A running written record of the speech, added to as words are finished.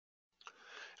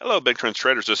Hello, Big Trends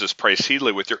traders. This is Price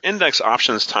Headley with your Index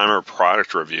Options Timer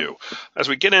product review. As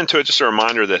we get into it, just a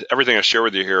reminder that everything I share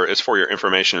with you here is for your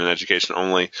information and education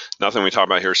only. Nothing we talk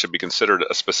about here should be considered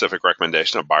a specific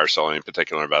recommendation of buy or sell any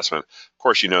particular investment. Of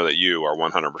course, you know that you are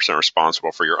 100%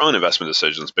 responsible for your own investment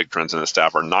decisions. Big Trends and the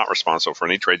staff are not responsible for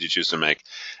any trades you choose to make,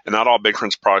 and not all Big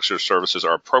Trends products or services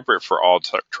are appropriate for all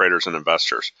traders and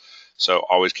investors. So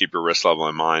always keep your risk level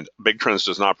in mind. Big Trends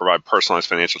does not provide personalized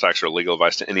financial, tax, or legal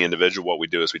advice to any individual. What we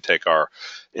do is we take our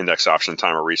index option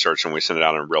timer research and we send it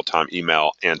out in real-time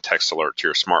email and text alert to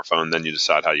your smartphone. Then you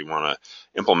decide how you want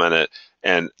to implement it.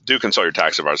 And do consult your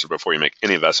tax advisor before you make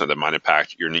any investment that might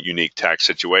impact your unique tax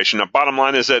situation. Now, bottom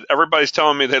line is that everybody's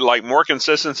telling me they'd like more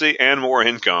consistency and more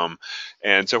income.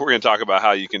 And so we're going to talk about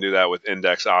how you can do that with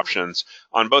index options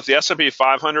on both the S&P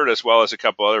 500 as well as a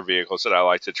couple other vehicles that I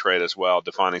like to trade as well,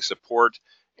 defining support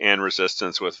and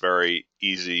resistance with very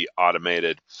easy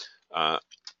automated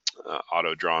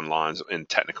auto-drawn lines in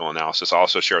technical analysis. I'll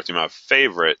also share with you my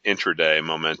favorite intraday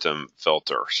momentum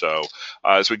filter. So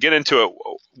as we get into it,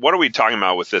 what are we talking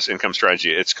about with this income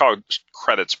strategy? It's called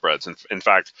credit spreads. In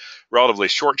fact, relatively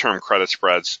short-term credit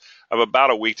spreads of about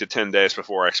a week to 10 days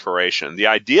before expiration. The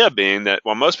idea being that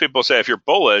while most people say if you're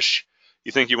bullish,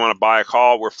 you think you want to buy a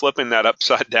call, we're flipping that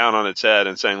upside down on its head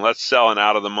and saying, let's sell an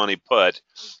out-of-the-money put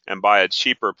and buy a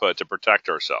cheaper put to protect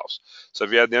ourselves. So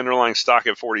if you had the underlying stock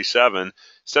at 47,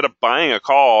 instead of buying a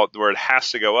call where it has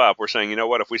to go up, we're saying, you know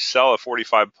what, if we sell a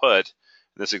 45 put,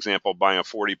 in this example, buying a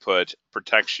 40 put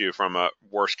protects you from a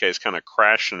worst-case kind of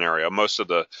crash scenario. Most of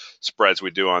the spreads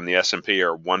we do on the S&P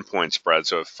are one-point spreads,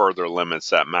 so it further limits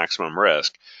that maximum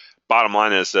risk. Bottom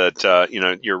line is that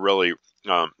you're really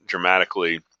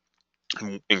dramatically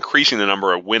increasing the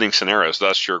number of winning scenarios,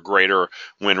 thus your greater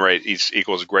win rate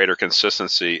equals greater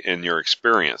consistency in your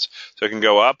experience. So it can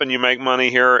go up and you make money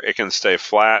here. It can stay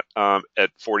flat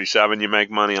at 47, you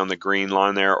make money on the green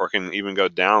line there, or it can even go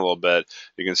down a little bit.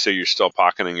 You can see you're still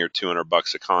pocketing your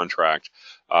 $200 a contract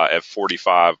at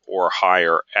 45 or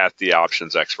higher at the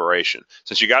options expiration.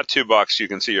 Since you got $2, you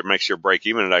can see it makes your break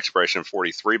even at expiration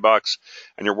 $43.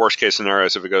 And your worst case scenario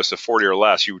is if it goes to 40 or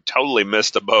less, you totally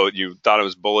missed the boat. You thought it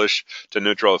was bullish to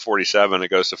neutral at 47. It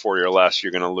goes to 40 or less,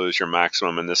 you're going to lose your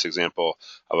maximum in this example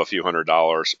of a few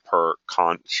 $100s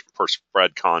per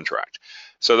spread contract.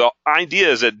 So the idea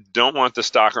is that don't want the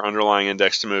stock or underlying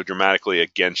index to move dramatically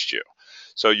against you.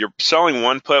 So you're selling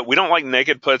one put. We don't like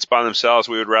naked puts by themselves.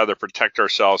 We would rather protect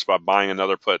ourselves by buying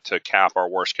another put to cap our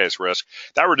worst case risk.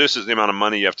 That reduces the amount of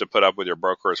money you have to put up with your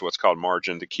broker as what's called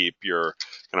margin to keep your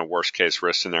kind of worst case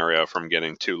risk scenario from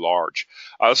getting too large.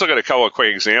 Let's look at a couple of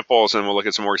quick examples and we'll look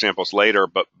at some more examples later.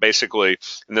 But basically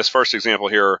in this first example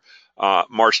here,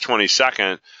 March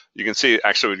 22nd, you can see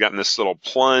actually we've gotten this little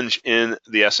plunge in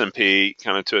the S&P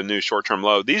kind of to a new short-term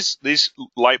low. These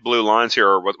light blue lines here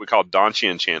are what we call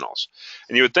Donchian channels.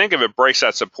 And you would think if it breaks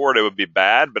that support, it would be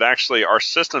bad. But actually, our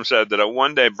system said that a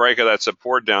one-day break of that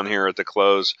support down here at the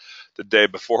close the day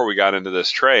before we got into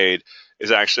this trade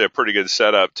is actually a pretty good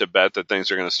setup to bet that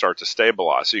things are going to start to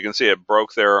stabilize. So you can see it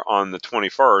broke there on the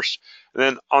 21st. And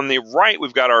then on the right,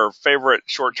 we've got our favorite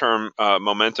short-term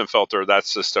momentum filter.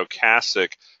 That's the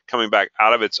stochastic coming back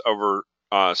out of its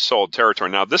oversold territory.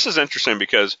 Now, this is interesting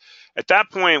because at that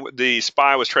point, the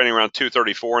SPY was trading around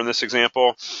 234 in this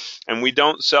example, and we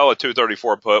don't sell a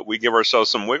 234 put. We give ourselves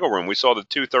some wiggle room. We sold a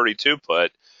 232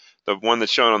 put. The one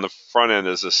that's shown on the front end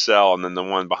is a sell, and then the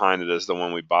one behind it is the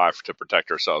one we buy to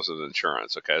protect ourselves as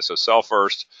insurance. Okay, so sell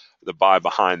first, the buy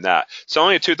behind that.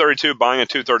 Selling a 232, buying a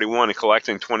 231, and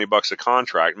collecting $20 a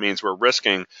contract means we're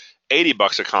risking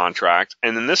 $80 a contract.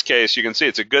 And in this case, you can see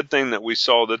it's a good thing that we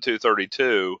sold the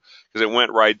 232 because it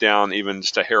went right down even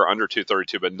just a hair under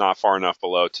 232, but not far enough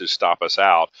below to stop us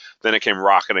out. Then it came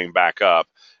rocketing back up,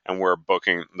 and we're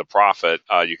booking the profit.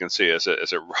 You can see as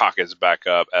it rockets back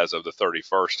up as of the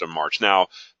 31st of March. Now,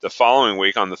 the following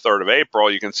week on the 3rd of April,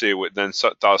 you can see we then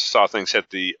saw things hit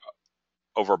the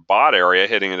overbought area,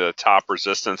 hitting into the top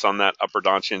resistance on that upper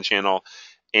Donchian channel.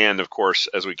 And of course,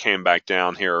 as we came back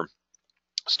down here,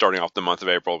 starting off the month of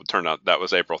April, it turned out that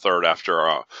was April 3rd after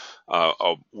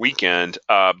a weekend.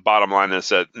 Bottom line is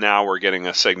that now we're getting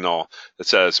a signal that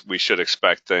says we should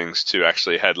expect things to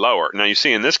actually head lower. Now you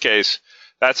see in this case,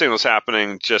 that signal is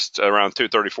happening just around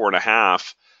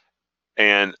 234.5.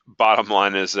 And bottom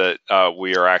line is that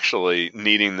we are actually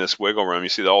needing this wiggle room. You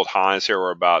see the old highs here were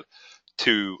about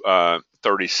 236.50,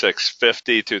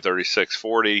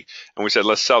 236.40, and we said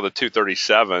let's sell the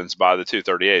 237s, buy the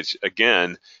 238s.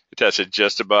 Again, it tested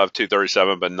just above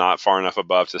 237, but not far enough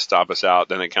above to stop us out.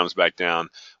 Then it comes back down.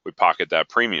 we pocket that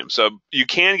premium. So you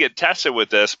can get tested with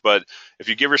this, but if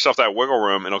you give yourself that wiggle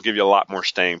room, it'll give you a lot more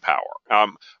staying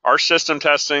power. Our system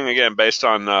testing, again, based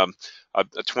on a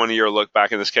 20-year look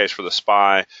back in this case for the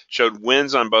SPY, showed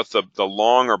wins on both the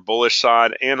long or bullish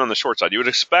side and on the short side. You would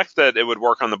expect that it would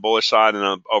work on the bullish side in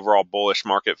an overall bullish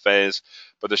market phase,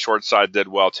 but the short side did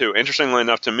well too. Interestingly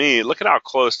enough to me, look at how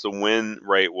close the win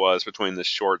rate was between the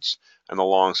shorts and the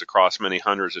longs across many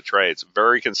hundreds of trades.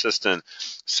 Very consistent,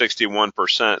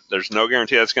 61%. There's no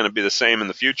guarantee that's going to be the same in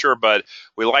the future, but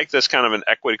we like this kind of an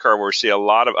equity curve where we see a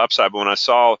lot of upside. But when I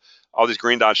saw all these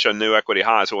green dots show new equity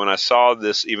highs, but when I saw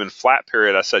this even flat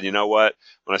period, I said, you know what?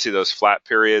 When I see those flat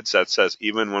periods, that says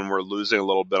even when we're losing a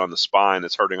little bit on the SPY and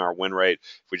it's hurting our win rate,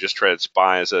 if we just traded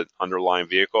SPY as an underlying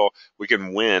vehicle, we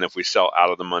can win if we sell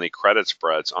out of the money credit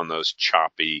spreads on those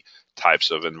choppy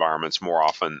types of environments more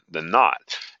often than not.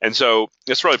 And so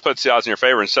this really puts the odds in your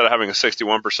favor. Instead of having a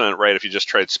 61% rate if you just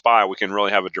trade SPY, we can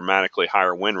really have a dramatically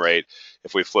higher win rate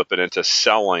if we flip it into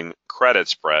selling credit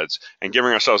spreads and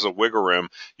giving ourselves a wiggle room.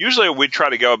 Usually we try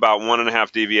to go about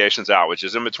 1.5 deviations out, which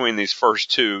is in between these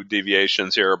first two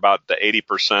deviations here, about the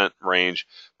 80% range.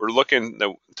 We're looking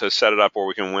to set it up where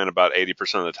we can win about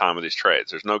 80% of the time with these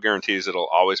trades. There's no guarantees it'll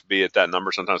always be at that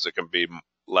number. Sometimes it can be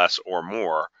less or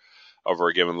more over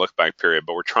a given look back period,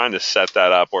 but we're trying to set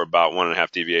that up where about 1.5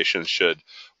 deviations should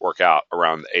work out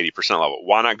around the 80% level.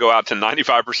 Why not go out to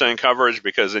 95% coverage?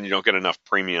 Because then you don't get enough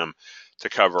premium to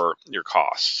cover your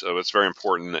costs. So it's very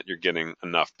important that you're getting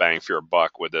enough bang for your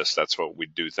buck with this. That's what we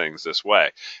do things this way.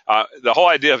 The whole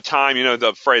idea of time, you know,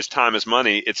 the phrase time is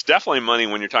money, it's definitely money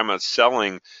when you're talking about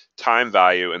selling time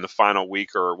value in the final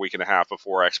week or week and a half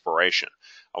before expiration.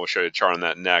 I will show you a chart on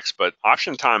that next, but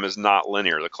option time is not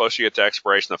linear. The closer you get to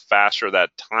expiration, the faster that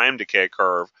time decay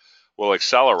curve will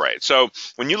accelerate. So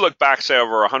when you look back, say,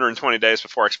 over 120 days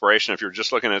before expiration, if you're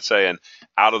just looking at, say, an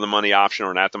out-of-the-money option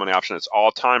or an at-the-money option, it's all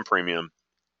time premium.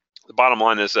 The bottom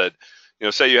line is that, you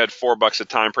know, say you had $4 of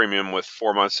time premium with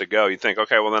 4 months to go, you think,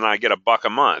 okay, well, then I get $1 a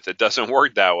month. It doesn't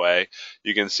work that way.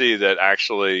 You can see that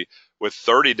actually with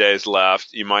 30 days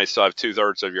left, you might still have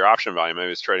 2/3 of your option value.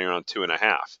 Maybe it's trading around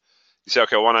 2.5. You say,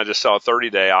 okay, why not just sell a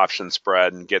 30-day option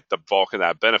spread and get the bulk of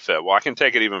that benefit? Well, I can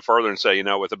take it even further and say, you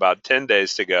know, with about 10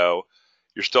 days to go,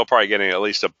 you're still probably getting at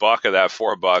least $1 of that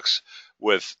 $4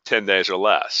 with 10 days or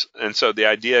less. And so the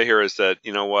idea here is that,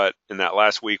 you know what, in that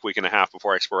last week, week and a half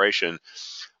before expiration,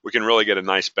 we can really get a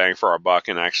nice bang for our buck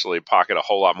and actually pocket a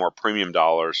whole lot more premium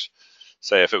dollars.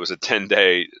 Say if it was a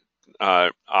 10-day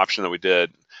option that we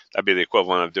did, that'd be the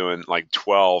equivalent of doing like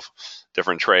 12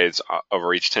 different trades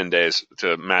over each 10 days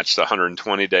to match the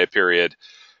 120-day period.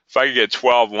 If I could get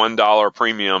 12 $1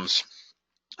 premiums,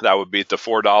 that would beat the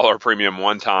 $4 premium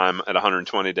one time at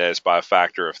 120 days by a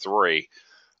factor of 3.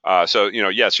 So, you know,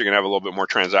 yes, you're going to have a little bit more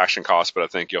transaction costs, but I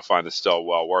think you'll find it's still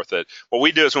well worth it. What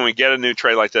we do is when we get a new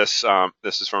trade like this,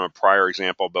 this is from a prior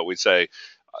example, but we'd say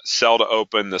sell to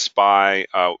open the SPY,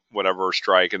 whatever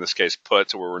strike, in this case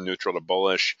puts, where we're neutral to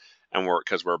bullish, and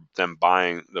because we're then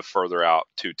buying the further out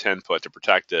 210 put to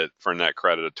protect it for a net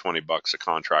credit of $20 a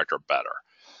contract or better.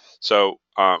 So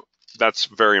that's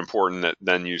very important that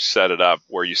then you set it up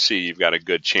where you see you've got a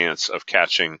good chance of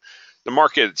catching the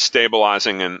market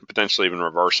stabilizing and potentially even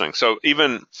reversing. So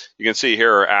even you can see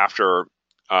here after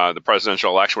the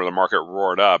presidential election where the market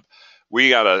roared up,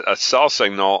 we got a sell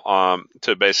signal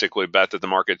to basically bet that the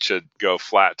market should go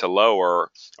flat to lower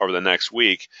over the next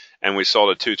week, and we sold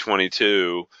a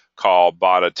 222 call,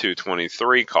 bought a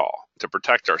 223 call to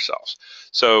protect ourselves.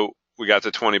 So we got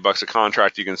to $20 a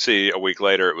contract. You can see a week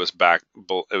later it was back.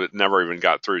 It never even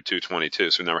got through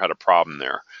 222, so we never had a problem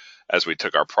there as we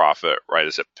took our profit right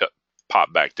as it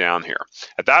popped back down here.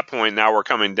 At that point, now we're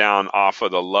coming down off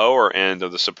of the lower end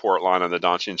of the support line on the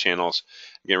Donchian channels,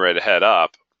 getting ready to head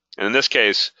up. And in this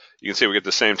case, you can see we get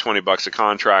the same $20 a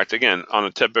contract. Again, on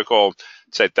a typical,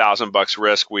 say, $1,000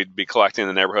 risk, we'd be collecting in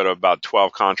the neighborhood of about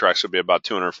 12 contracts, would be about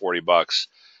 $240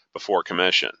 before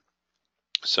commission.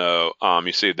 So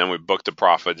you see, then we booked a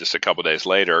profit just a couple days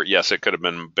later. Yes, it could have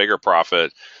been a bigger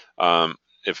profit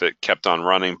if it kept on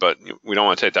running, but we don't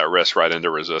want to take that risk right into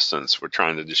resistance. We're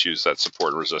trying to just use that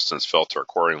support and resistance filter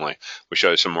accordingly. We'll show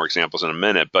you some more examples in a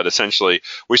minute, but essentially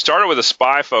we started with a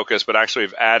SPY focus, but actually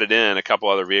we've added in a couple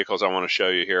other vehicles I want to show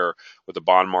you here with the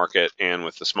bond market and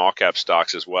with the small cap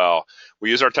stocks as well. We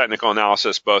use our technical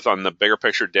analysis both on the bigger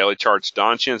picture daily charts,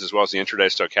 Donchians, as well as the intraday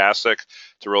stochastic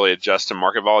to really adjust to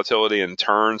market volatility and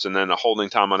turns, and then a holding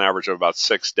time on average of about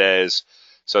 6 days.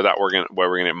 So that we're going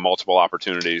to get multiple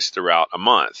opportunities throughout a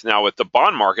month. Now with the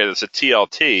bond market, it's a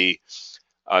TLT,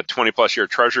 20-plus year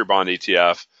Treasury bond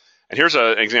ETF. And here's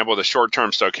an example of the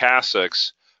short-term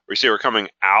stochastics where you see we're coming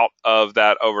out of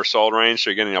that oversold range. So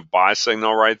you're getting a buy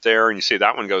signal right there. And you see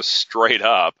that one goes straight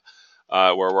up,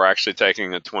 where we're actually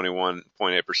taking a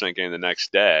 21.8% gain the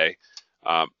next day.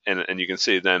 And you can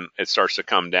see then it starts to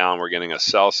come down. We're getting a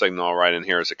sell signal right in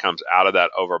here as it comes out of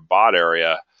that overbought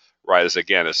area, right as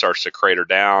again it starts to crater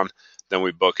down. Then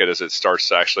we book it as it starts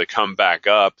to actually come back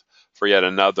up for yet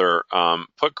another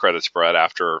put credit spread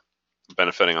after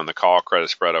benefiting on the call credit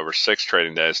spread over 6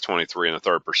 trading days,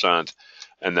 23.33%,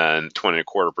 and then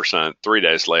 20.25% 3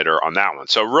 days later on that one.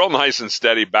 So real nice and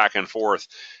steady back and forth.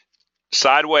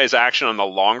 Sideways action on the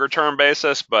longer term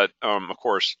basis, but of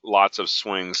course, lots of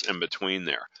swings in between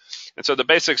there. And so the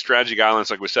basic strategy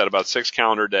guidelines, like we said, about 6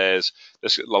 calendar days.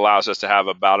 This allows us to have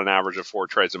about an average of 4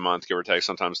 trades a month, give or take,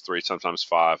 sometimes 3, sometimes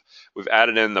 5. We've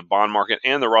added in the bond market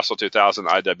and the Russell 2000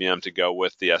 IWM to go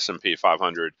with the S&P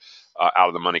 500 out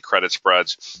of the money credit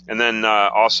spreads. And then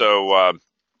also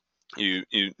you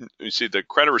see the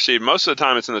credit received. Most of the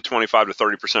time it's in the 25 to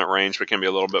 30% range, but can be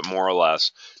a little bit more or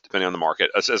less depending on the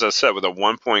market. As I said, with a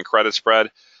 1-point credit spread,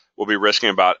 we'll be risking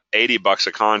about $80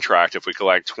 a contract if we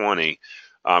collect 20.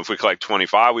 If we collect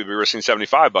 25, we'd be risking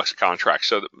 $75 a contract.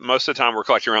 So most of the time we're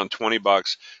collecting around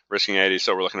 $20, risking 80.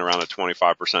 So we're looking around a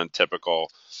 25%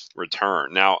 typical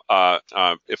return. Now,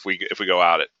 if we go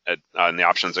out and the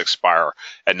options expire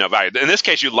at no value. In this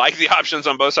case, you like the options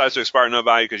on both sides to expire at no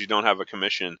value because you don't have a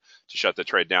commission to shut the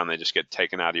trade down. They just get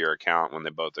taken out of your account when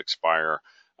they both expire.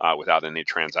 Without any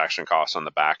transaction costs on the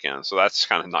back end. So that's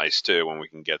kind of nice too when we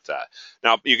can get that.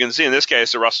 Now you can see in this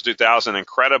case the Russell 2000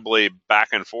 incredibly back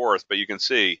and forth, but you can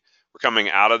see we're coming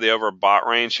out of the overbought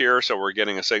range here, so we're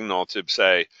getting a signal to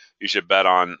say you should bet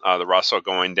on the Russell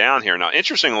going down here. Now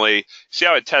interestingly, see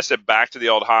how it tested back to the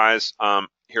old highs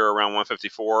here around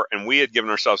 154, and we had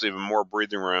given ourselves even more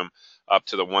breathing room up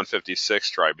to the 156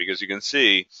 strike, because you can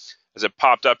see as it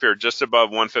popped up here just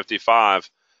above 155,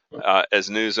 as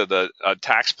news of the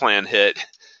tax plan hit,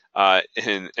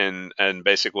 and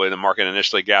basically the market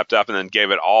initially gapped up and then gave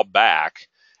it all back.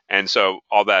 And so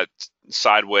all that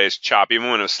sideways chop, even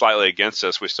when it was slightly against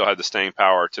us, we still had the staying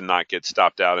power to not get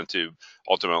stopped out and to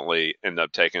ultimately end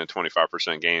up taking a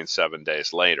 25% gain 7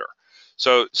 days later.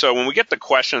 So when we get the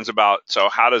questions about, so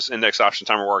how does index option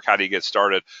timer work? How do you get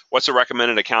started? What's the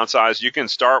recommended account size? You can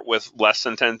start with less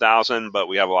than 10,000, but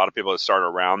we have a lot of people that start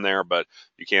around there, but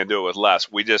you can't do it with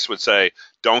less. We just would say,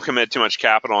 don't commit too much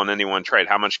capital on any one trade.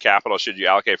 How much capital should you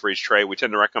allocate for each trade? We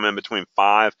tend to recommend between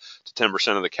 5 to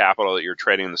 10% of the capital that you're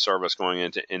trading in the service going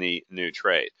into any new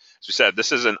trade. As we said,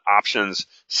 this is an options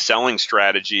selling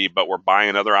strategy, but we're buying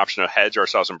another option to hedge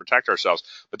ourselves and protect ourselves.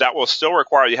 But that will still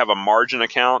require you have a margin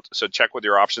account. So check with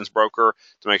your options broker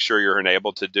to make sure you're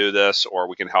enabled to do this, or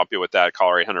we can help you with that. Call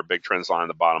our 800 Big Trends line on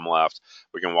the bottom left.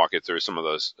 We can walk you through some of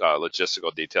those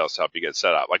logistical details to help you get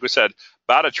set up. Like we said,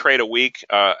 about a trade a week,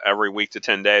 every week to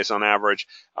 10 days on average,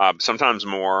 sometimes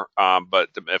more. But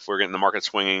if we're getting the market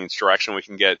swinging in its direction, we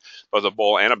can get both a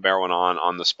bull and a bear one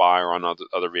on the SPY or on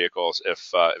other vehicles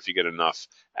if you get enough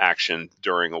action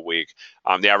during a week.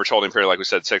 The average holding period, like we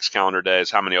said, 6 calendar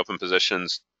days. How many open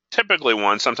positions? Typically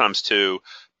 1, sometimes 2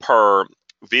 per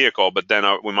vehicle, but then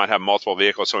we might have multiple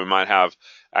vehicles, so we might have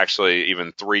actually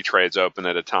even 3 trades open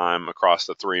at a time across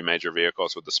the 3 major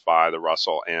vehicles with the SPY, the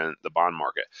Russell, and the bond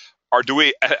market. Or do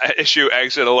we issue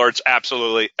exit alerts?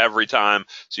 Absolutely, every time,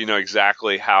 so you know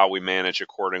exactly how we manage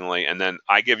accordingly. And then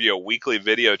I give you a weekly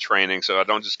video training, so I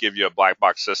don't just give you a black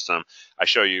box system. I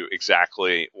show you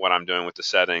exactly what I'm doing with the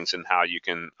settings and how you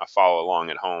can follow along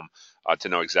at home to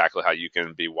know exactly how you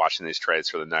can be watching these trades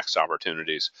for the next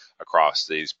opportunities across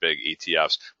these big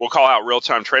ETFs. We'll call out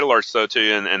real-time trade alerts, though, to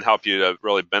you and help you to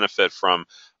really benefit from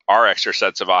our extra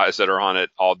sets of eyes that are on it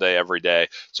all day, every day.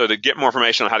 So to get more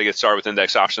information on how to get started with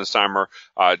Index Options Timer,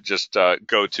 just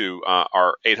go to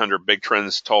our 800 Big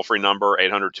Trends toll-free number,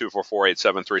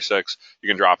 800-244-8736. You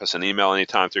can drop us an email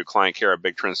anytime through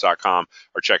clientcare@bigtrends.com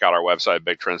or check out our website,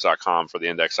 bigtrends.com, for the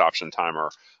Index Option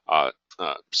Timer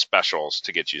specials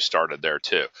to get you started there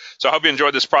too. So I hope you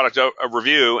enjoyed this product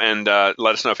review, and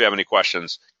let us know if you have any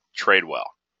questions. Trade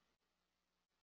well.